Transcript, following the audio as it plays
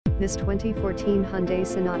This 2014 Hyundai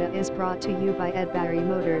Sonata is brought to you by Eddbarry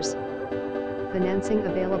Motors. Financing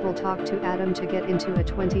available. Talk to Adam to get into a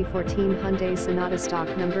 2014 Hyundai Sonata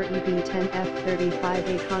stock number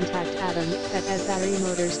EB10F35A. Contact Adam at Eddbarry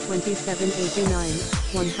Motors, 2789,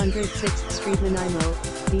 106th Street, Nanaimo,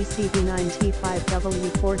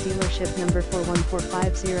 BCB9T5W4. Dealership number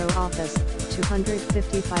 41450. Office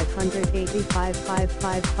 250 585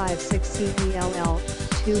 5556. CELL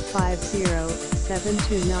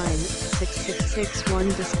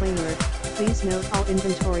 250-729-6661. Disclaimer: please note all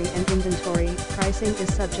inventory and inventory pricing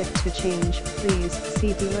is subject to change. Please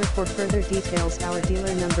see dealer for further details. Our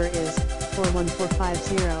dealer number is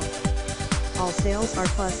 41450. All sales are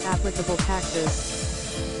plus applicable taxes.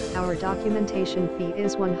 Our documentation fee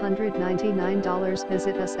is $199.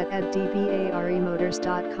 Visit us at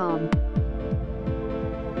eddbarrymotors.com.